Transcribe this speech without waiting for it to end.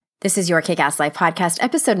This is Your Kick-Ass Life podcast,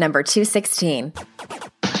 episode number 216.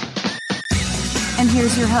 And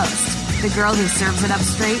here's your host, the girl who serves it up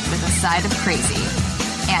straight with a side of crazy,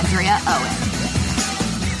 Andrea Owen.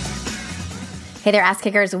 Hey there, ass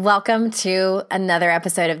kickers. Welcome to another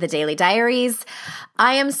episode of the Daily Diaries.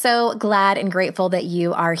 I am so glad and grateful that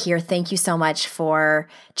you are here. Thank you so much for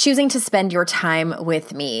choosing to spend your time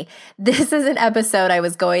with me. This is an episode I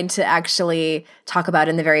was going to actually talk about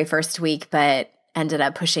in the very first week, but ended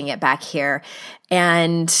up pushing it back here.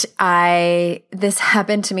 And this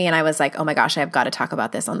happened to me and I was like, oh my gosh, I've got to talk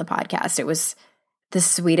about this on the podcast. It was the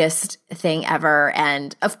sweetest thing ever.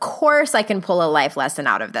 And of course I can pull a life lesson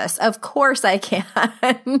out of this. Of course I can.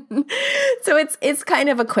 So it's kind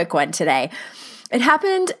of a quick one today. It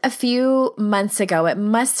happened a few months ago. It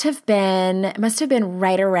must have been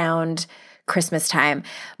right around Christmas time.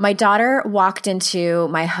 My daughter walked into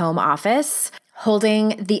my home office holding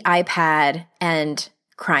the iPad and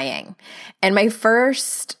crying. And my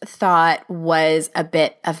first thought was a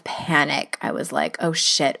bit of panic. I was like, oh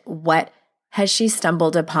shit, what has she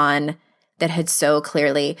stumbled upon that had so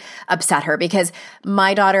clearly upset her? Because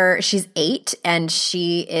my daughter, she's 8 and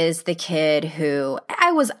she is the kid who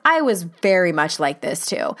I was very much like this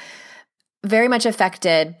too. Very much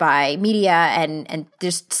affected by media and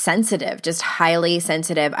just sensitive, just highly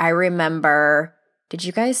sensitive. I remember, did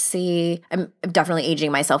you guys see, I'm definitely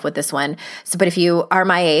aging myself with this one. But if you are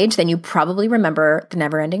my age, then you probably remember The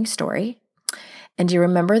Neverending Story. And do you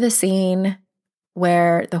remember the scene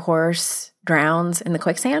where the horse drowns in the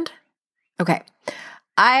quicksand? Okay.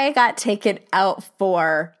 I got taken out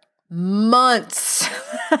for months.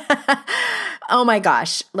 Oh my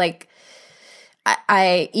gosh. Like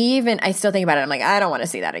I still think about it. I'm like, I don't want to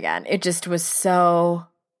see that again. It just was so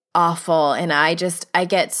awful. And I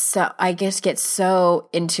get so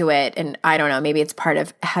into it. And I don't know, maybe it's part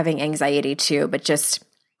of having anxiety too, but just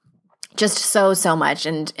so much.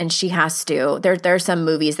 And she has to, there are some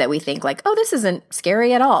movies that we think like, oh, this isn't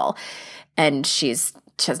scary at all. And she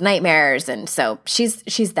has nightmares. And so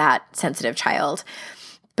she's that sensitive child.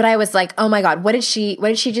 But I was like, oh my God, what did she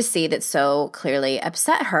just see that so clearly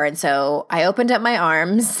upset her? And so I opened up my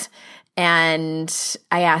arms and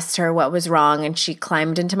I asked her what was wrong. And she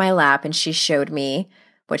climbed into my lap and she showed me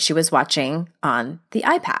what she was watching on the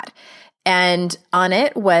iPad. And on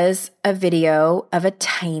it was a video of a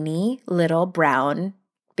tiny little brown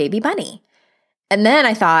baby bunny. And then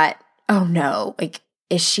I thought, oh no, like,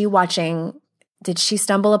 did she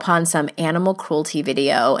stumble upon some animal cruelty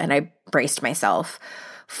video? And I braced myself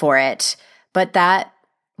for it, but that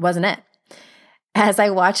wasn't it. As I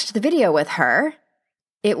watched the video with her,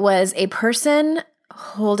 it was a person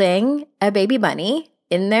holding a baby bunny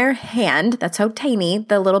in their hand. That's how tiny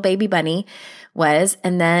the little baby bunny was.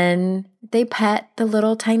 And then they pet the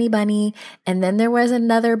little tiny bunny. And then there was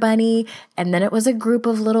another bunny. And then it was a group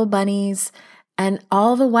of little bunnies. And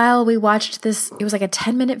all the while we watched this, it was like a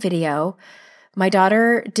 10-minute video. My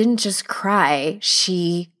daughter didn't just cry,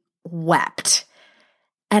 she wept.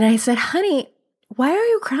 And I said, honey, why are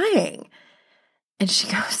you crying? And she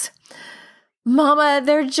goes, Mama,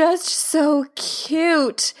 they're just so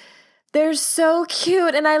cute. They're so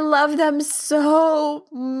cute and I love them so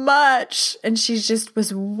much. And she just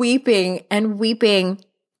was weeping and weeping.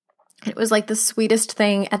 It was like the sweetest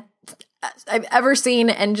thing I've ever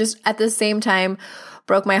seen, and just at the same time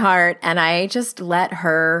broke my heart. And I just let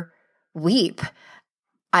her weep.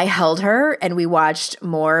 I held her and we watched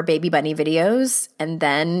more baby bunny videos. And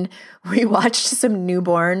then we watched some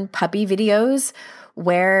newborn puppy videos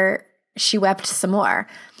where she wept some more.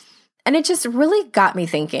 And it just really got me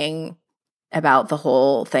thinking about the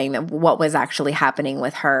whole thing, that what was actually happening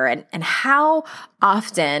with her, and how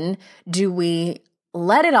often do we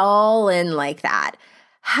let it all in like that?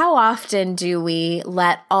 How often do we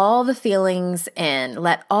let all the feelings in,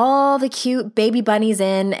 let all the cute baby bunnies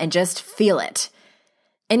in and just feel it?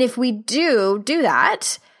 And if we do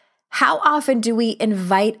that, how often do we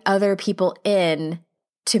invite other people in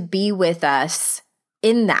to be with us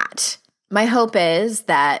in that? My hope is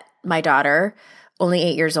that my daughter, only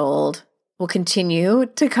 8 years old, will continue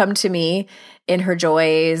to come to me in her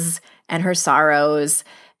joys and her sorrows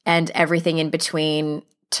and everything in between,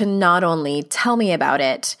 to not only tell me about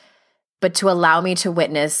it, but to allow me to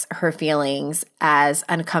witness her feelings, as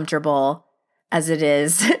uncomfortable as it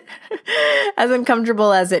is, as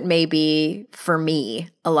uncomfortable as it may be for me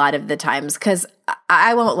a lot of the times. Because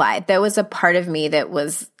I won't lie, there was a part of me that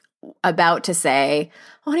was about to say,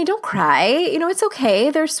 oh, honey, don't cry. You know, it's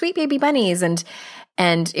okay. They're sweet baby bunnies.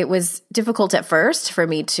 And it was difficult at first for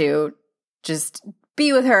me to just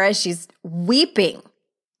be with her as she's weeping,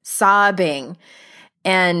 sobbing.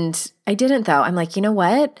 And I didn't though. I'm like, you know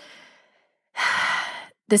what?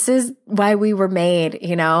 This is why we were made,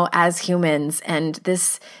 as humans. And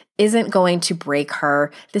this isn't going to break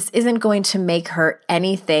her. This isn't going to make her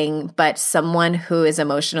anything but someone who is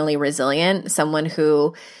emotionally resilient, someone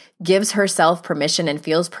who gives herself permission and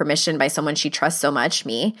feels permission by someone she trusts so much,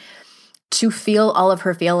 me, to feel all of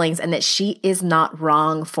her feelings, and that she is not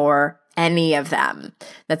wrong for any of them.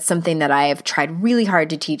 That's something that I've tried really hard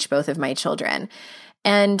to teach both of my children.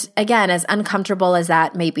 And again, as uncomfortable as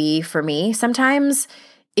that may be for me, sometimes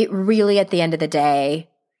it really, at the end of the day,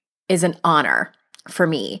 is an honor for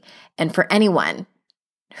me and for anyone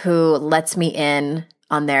who lets me in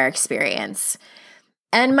on their experience.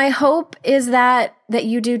 And my hope is that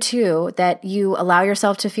you do too, that you allow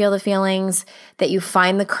yourself to feel the feelings, that you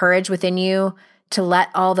find the courage within you to let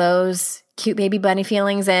all those cute baby bunny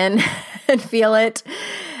feelings in and feel it,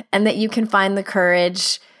 and that you can find the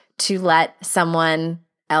courage to let someone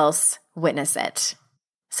else witness it.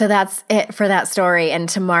 So that's it for that story. And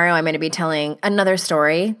tomorrow I'm going to be telling another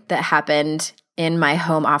story that happened in my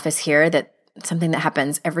home office here, that something that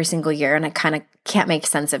happens every single year, and I kind of can't make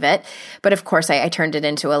sense of it. But of course, I turned it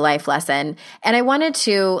into a life lesson. And I wanted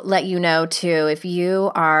to let you know too, if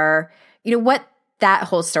you are, what that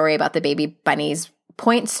whole story about the baby bunnies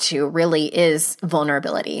points to really is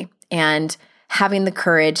vulnerability and having the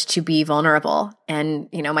courage to be vulnerable. And,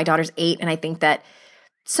 my daughter's 8, and I think that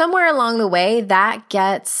somewhere along the way that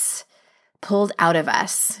gets pulled out of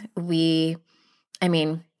us.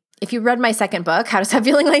 If you read my second book, How to Stop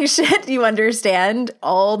Feeling Like Shit, you understand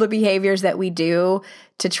all the behaviors that we do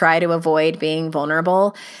to try to avoid being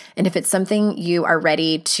vulnerable. And if it's something you are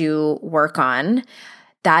ready to work on,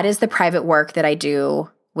 that is the private work that I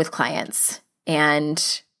do with clients.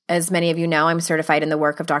 And as many of you know, I'm certified in the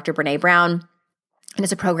work of Dr. Brene Brown. And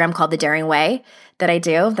it's a program called The Daring Way that I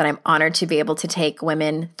do, that I'm honored to be able to take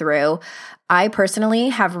women through. I personally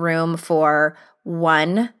have room for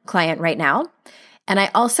one client right now. And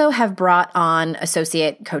I also have brought on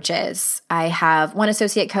associate coaches. I have one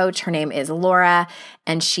associate coach. Her name is Laura,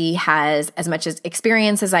 and she has as much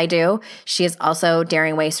experience as I do. She is also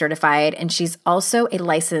Daring Way certified, and she's also a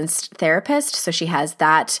licensed therapist. So she has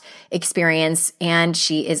that experience, and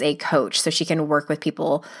she is a coach, so she can work with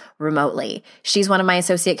people remotely. She's one of my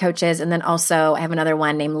associate coaches. And then also I have another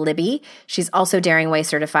one named Libby. She's also Daring Way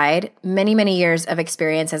certified, many, many years of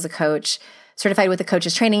experience as a coach, certified with the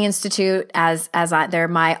Coaches Training Institute as they're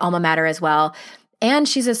my alma mater as well. And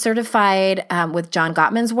she's a certified with John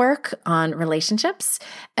Gottman's work on relationships,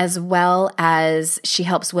 as well as she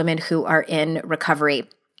helps women who are in recovery,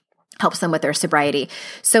 helps them with their sobriety.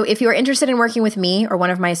 So if you are interested in working with me or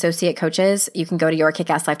one of my associate coaches, you can go to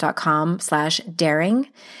yourkickasslife.com/daring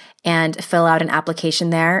and fill out an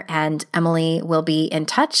application there. And Emily will be in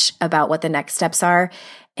touch about what the next steps are.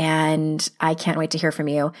 And I can't wait to hear from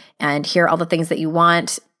you and hear all the things that you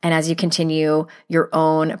want, and as you continue your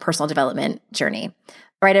own personal development journey. All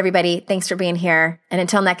right, everybody, thanks for being here. And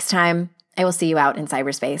until next time, I will see you out in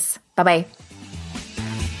cyberspace. Bye-bye.